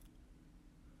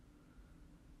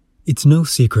It's no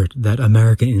secret that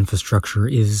American infrastructure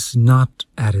is not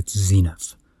at its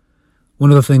zenith.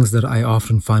 One of the things that I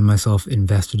often find myself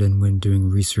invested in when doing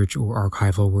research or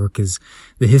archival work is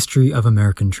the history of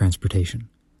American transportation.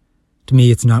 To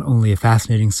me, it's not only a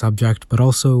fascinating subject, but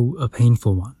also a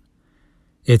painful one.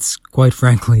 It's, quite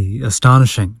frankly,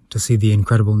 astonishing to see the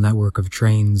incredible network of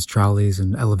trains, trolleys,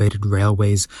 and elevated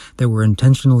railways that were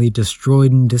intentionally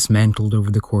destroyed and dismantled over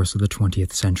the course of the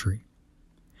 20th century.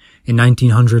 In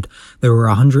 1900, there were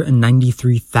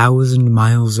 193,000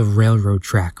 miles of railroad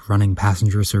track running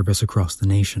passenger service across the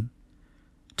nation.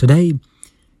 Today,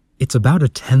 it's about a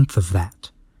tenth of that.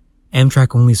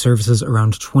 Amtrak only services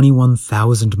around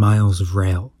 21,000 miles of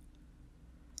rail.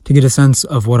 To get a sense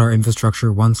of what our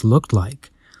infrastructure once looked like,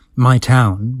 my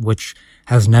town, which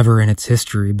has never in its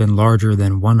history been larger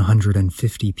than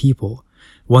 150 people,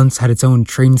 once had its own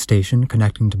train station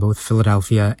connecting to both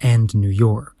Philadelphia and New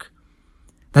York.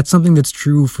 That's something that's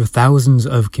true for thousands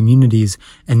of communities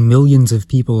and millions of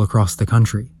people across the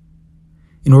country.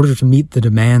 In order to meet the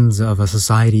demands of a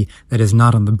society that is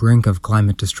not on the brink of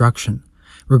climate destruction,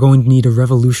 we're going to need a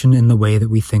revolution in the way that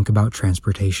we think about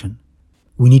transportation.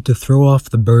 We need to throw off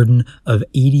the burden of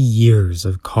 80 years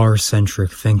of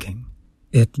car-centric thinking.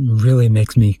 It really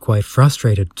makes me quite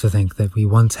frustrated to think that we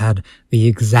once had the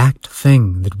exact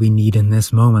thing that we need in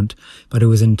this moment, but it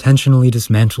was intentionally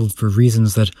dismantled for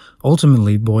reasons that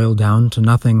ultimately boil down to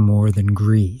nothing more than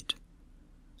greed.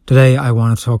 Today, I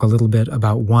want to talk a little bit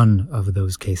about one of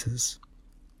those cases.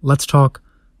 Let's talk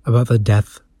about the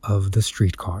death of the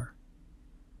streetcar.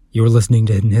 You're listening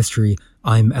to Hidden History.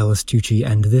 I'm Ellis Tucci,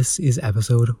 and this is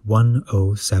episode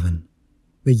 107,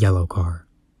 The Yellow Car.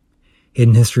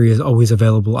 Hidden History is always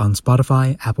available on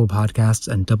Spotify, Apple Podcasts,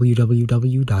 and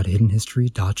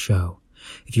www.hiddenhistory.show.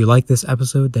 If you like this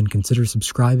episode, then consider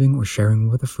subscribing or sharing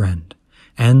with a friend.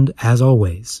 And, as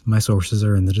always, my sources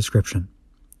are in the description.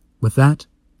 With that,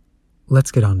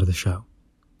 let's get on to the show.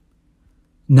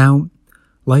 Now,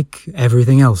 like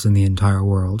everything else in the entire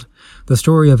world, the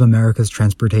story of America's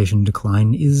transportation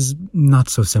decline is not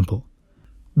so simple.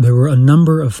 There were a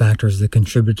number of factors that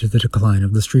contributed to the decline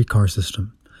of the streetcar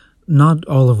system. Not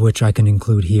all of which I can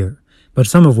include here, but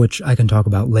some of which I can talk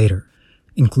about later,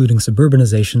 including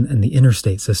suburbanization and the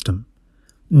interstate system.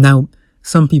 Now,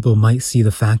 some people might see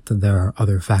the fact that there are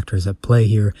other factors at play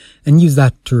here and use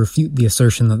that to refute the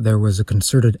assertion that there was a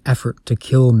concerted effort to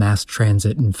kill mass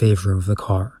transit in favor of the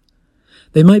car.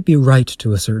 They might be right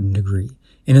to a certain degree,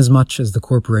 inasmuch as the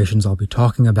corporations I'll be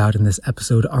talking about in this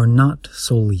episode are not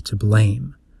solely to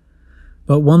blame.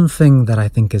 But one thing that I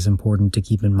think is important to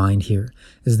keep in mind here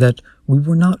is that we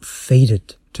were not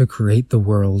fated to create the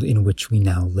world in which we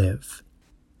now live.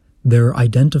 There are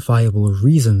identifiable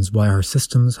reasons why our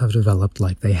systems have developed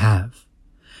like they have.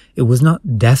 It was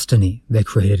not destiny that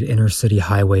created inner-city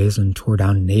highways and tore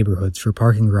down neighborhoods for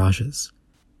parking garages.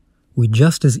 We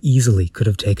just as easily could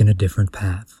have taken a different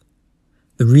path.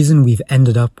 The reason we've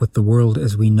ended up with the world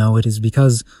as we know it is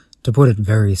because, to put it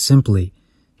very simply,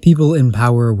 people in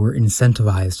power were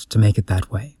incentivized to make it that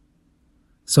way.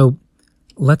 So,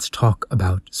 let's talk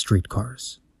about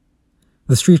streetcars.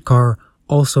 The streetcar,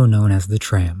 also known as the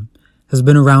tram, has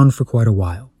been around for quite a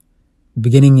while.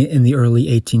 Beginning in the early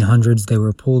 1800s, they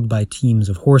were pulled by teams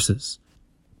of horses.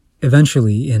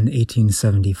 Eventually, in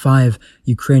 1875,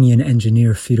 Ukrainian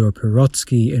engineer Fyodor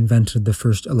Perotsky invented the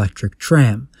first electric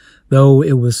tram, though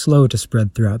it was slow to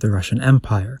spread throughout the Russian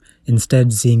Empire,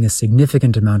 instead seeing a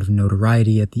significant amount of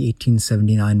notoriety at the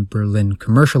 1879 Berlin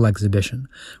Commercial Exhibition,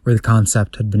 where the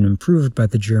concept had been improved by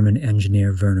the German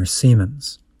engineer Werner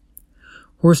Siemens.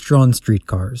 Horse-drawn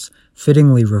streetcars,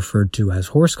 fittingly referred to as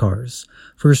horse cars,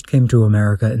 first came to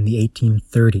America in the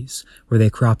 1830s, where they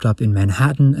cropped up in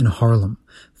Manhattan and Harlem,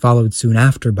 followed soon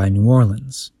after by New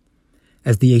Orleans.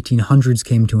 As the 1800s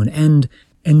came to an end,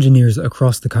 engineers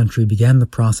across the country began the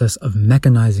process of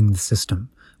mechanizing the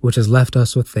system, which has left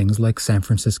us with things like San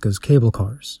Francisco's cable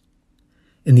cars.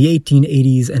 In the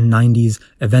 1880s and 90s,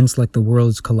 events like the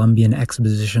World's Columbian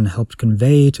Exposition helped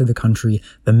convey to the country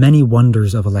the many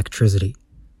wonders of electricity.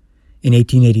 In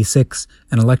 1886,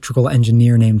 an electrical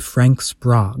engineer named Frank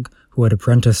Sprague, who had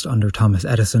apprenticed under Thomas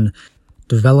Edison,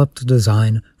 developed a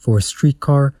design for a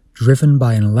streetcar driven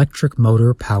by an electric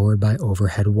motor powered by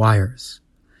overhead wires.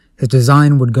 His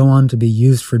design would go on to be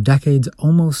used for decades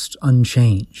almost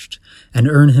unchanged, and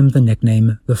earn him the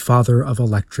nickname the father of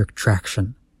electric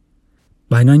traction.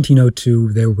 By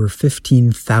 1902, there were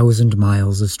 15,000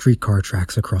 miles of streetcar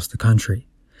tracks across the country,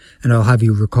 and I'll have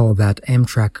you recall that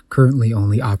Amtrak currently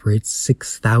only operates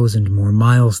 6,000 more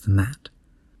miles than that.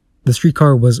 The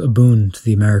streetcar was a boon to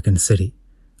the American city,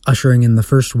 ushering in the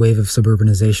first wave of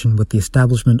suburbanization with the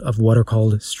establishment of what are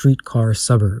called streetcar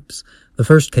suburbs, the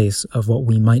first case of what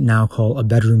we might now call a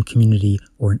bedroom community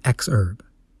or an exurb.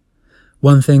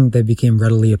 One thing that became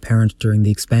readily apparent during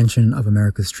the expansion of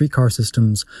America's streetcar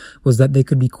systems was that they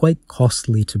could be quite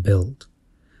costly to build.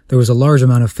 There was a large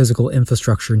amount of physical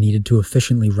infrastructure needed to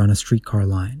efficiently run a streetcar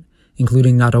line,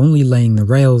 including not only laying the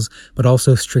rails, but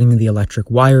also stringing the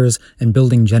electric wires and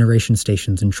building generation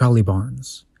stations and trolley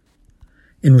barns.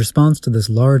 In response to this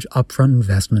large upfront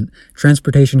investment,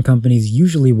 transportation companies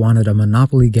usually wanted a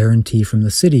monopoly guarantee from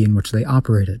the city in which they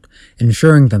operated,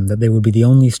 ensuring them that they would be the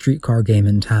only streetcar game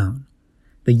in town.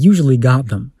 They usually got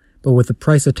them, but with a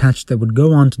price attached that would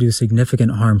go on to do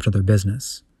significant harm to their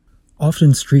business.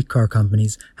 Often streetcar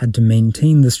companies had to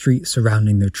maintain the street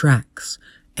surrounding their tracks,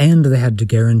 and they had to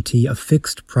guarantee a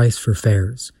fixed price for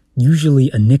fares, usually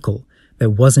a nickel,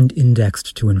 that wasn't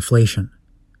indexed to inflation.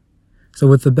 So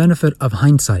with the benefit of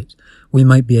hindsight, we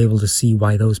might be able to see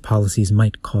why those policies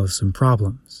might cause some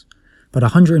problems. But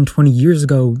 120 years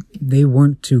ago, they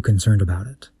weren't too concerned about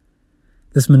it.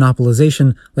 This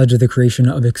monopolization led to the creation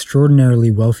of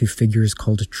extraordinarily wealthy figures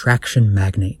called traction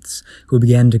magnates, who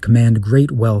began to command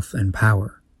great wealth and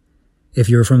power. If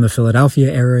you're from the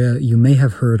Philadelphia area, you may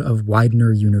have heard of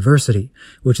Widener University,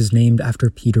 which is named after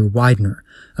Peter Widener,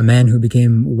 a man who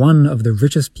became one of the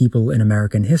richest people in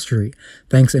American history,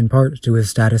 thanks in part to his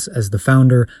status as the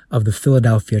founder of the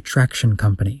Philadelphia Traction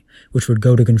Company, which would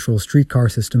go to control streetcar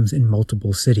systems in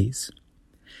multiple cities.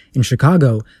 In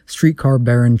Chicago, streetcar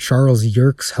baron Charles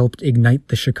Yerkes helped ignite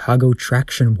the Chicago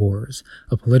Traction Wars,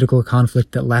 a political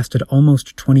conflict that lasted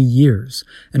almost 20 years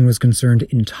and was concerned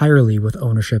entirely with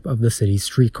ownership of the city's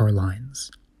streetcar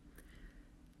lines.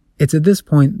 It's at this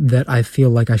point that I feel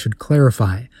like I should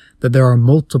clarify that there are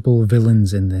multiple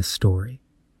villains in this story.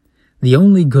 The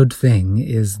only good thing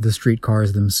is the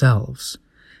streetcars themselves,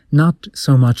 not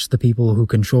so much the people who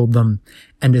controlled them,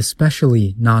 and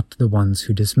especially not the ones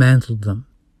who dismantled them.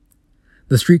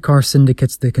 The streetcar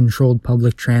syndicates that controlled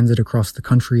public transit across the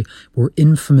country were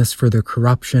infamous for their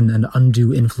corruption and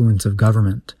undue influence of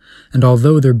government, and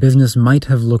although their business might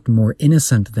have looked more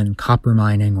innocent than copper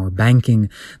mining or banking,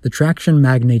 the traction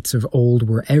magnates of old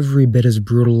were every bit as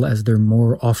brutal as their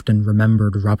more often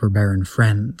remembered robber baron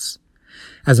friends.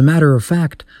 As a matter of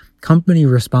fact, company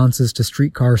responses to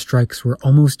streetcar strikes were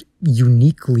almost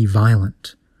uniquely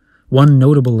violent. One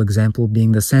notable example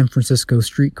being the San Francisco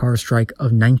streetcar strike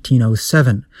of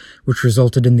 1907, which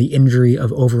resulted in the injury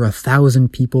of over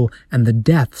 1,000 people and the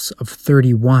deaths of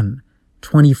 31,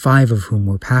 25 of whom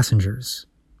were passengers.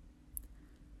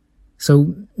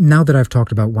 So, now that I've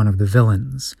talked about one of the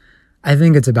villains, I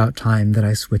think it's about time that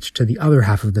I switch to the other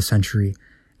half of the century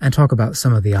and talk about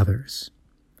some of the others.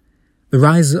 The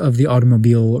rise of the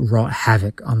automobile wrought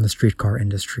havoc on the streetcar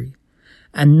industry.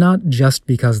 And not just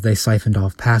because they siphoned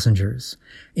off passengers.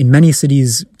 In many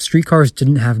cities, streetcars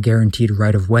didn't have guaranteed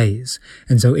right-of-ways,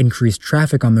 and so increased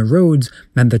traffic on the roads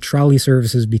meant that trolley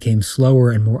services became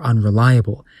slower and more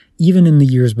unreliable, even in the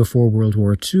years before World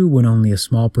War II when only a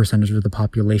small percentage of the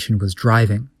population was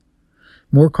driving.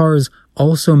 More cars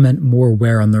also meant more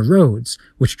wear on the roads,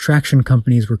 which traction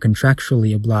companies were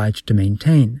contractually obliged to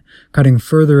maintain, cutting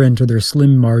further into their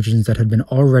slim margins that had been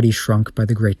already shrunk by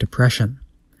the Great Depression.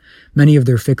 Many of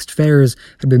their fixed fares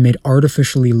had been made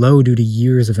artificially low due to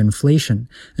years of inflation,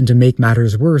 and to make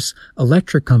matters worse,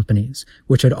 electric companies,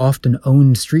 which had often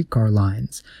owned streetcar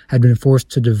lines, had been forced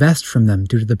to divest from them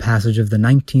due to the passage of the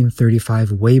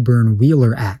 1935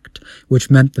 Wayburn-Wheeler Act, which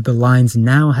meant that the lines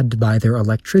now had to buy their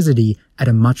electricity at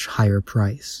a much higher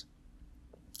price.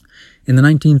 In the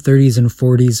 1930s and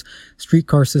 40s,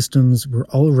 streetcar systems were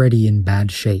already in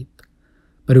bad shape.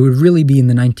 But it would really be in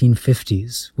the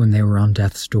 1950s when they were on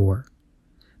death's door.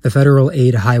 The Federal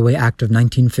Aid Highway Act of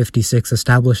 1956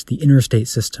 established the interstate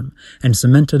system and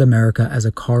cemented America as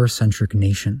a car-centric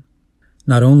nation.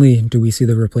 Not only do we see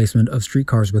the replacement of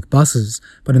streetcars with buses,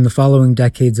 but in the following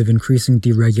decades of increasing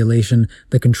deregulation,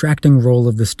 the contracting role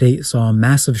of the state saw a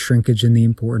massive shrinkage in the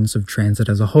importance of transit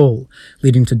as a whole,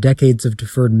 leading to decades of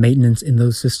deferred maintenance in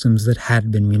those systems that had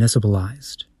been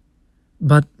municipalized.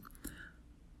 But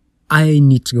I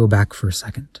need to go back for a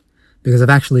second, because I've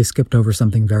actually skipped over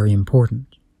something very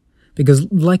important. Because,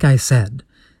 like I said,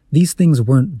 these things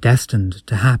weren't destined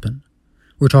to happen.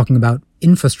 We're talking about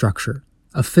infrastructure,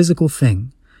 a physical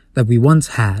thing that we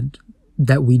once had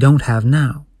that we don't have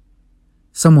now.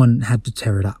 Someone had to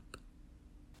tear it up.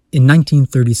 In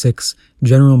 1936,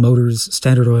 General Motors,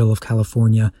 Standard Oil of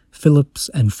California, Phillips,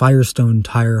 and Firestone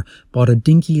Tire bought a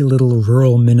dinky little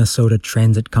rural Minnesota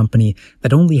transit company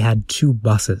that only had 2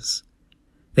 buses.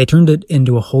 They turned it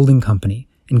into a holding company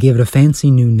and gave it a fancy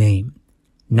new name,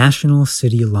 National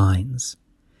City Lines.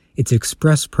 Its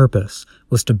express purpose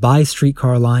was to buy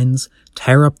streetcar lines,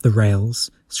 tear up the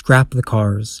rails, scrap the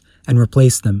cars, and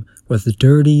replace them with the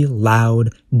dirty,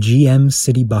 loud GM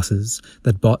city buses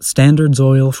that bought Standards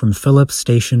oil from Phillips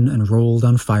Station and rolled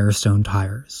on Firestone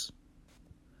tires.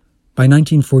 By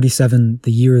 1947,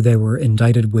 the year they were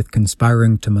indicted with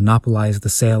conspiring to monopolize the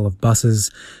sale of buses,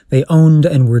 they owned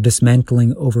and were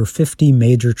dismantling over 50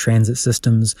 major transit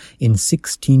systems in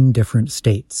 16 different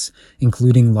states,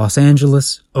 including Los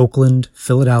Angeles, Oakland,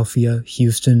 Philadelphia,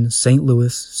 Houston, St.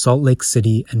 Louis, Salt Lake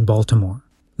City, and Baltimore.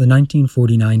 The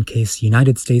 1949 case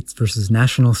United States versus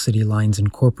National City Lines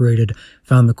Incorporated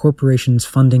found the corporations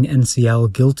funding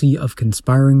NCL guilty of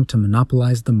conspiring to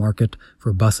monopolize the market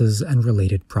for buses and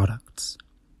related products.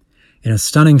 In a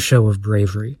stunning show of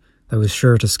bravery that was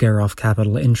sure to scare off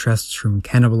capital interests from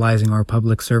cannibalizing our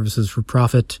public services for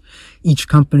profit, each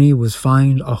company was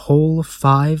fined a whole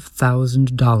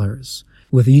 $5,000,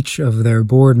 with each of their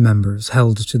board members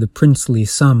held to the princely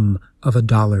sum of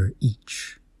 $1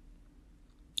 each.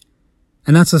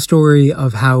 And that's a story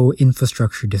of how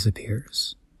infrastructure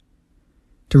disappears.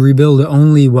 To rebuild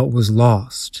only what was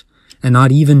lost, and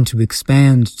not even to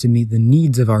expand to meet the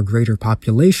needs of our greater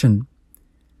population,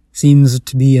 seems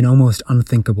to be an almost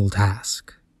unthinkable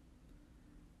task.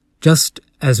 Just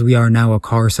as we are now a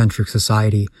car-centric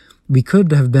society, we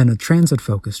could have been a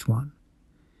transit-focused one.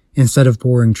 Instead of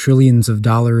pouring trillions of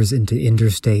dollars into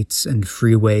interstates and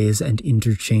freeways and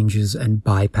interchanges and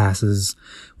bypasses,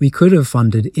 we could have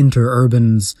funded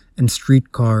interurbans and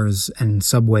streetcars and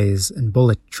subways and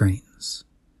bullet trains.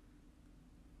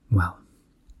 Well,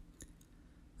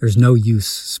 there's no use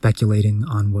speculating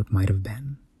on what might have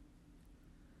been.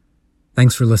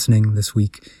 Thanks for listening this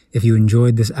week. If you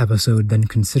enjoyed this episode, then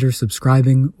consider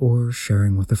subscribing or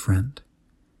sharing with a friend.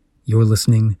 You're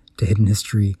listening to Hidden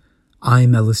History.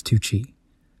 I'm Ellis Tucci,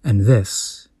 and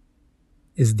this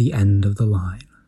is The End of the Line.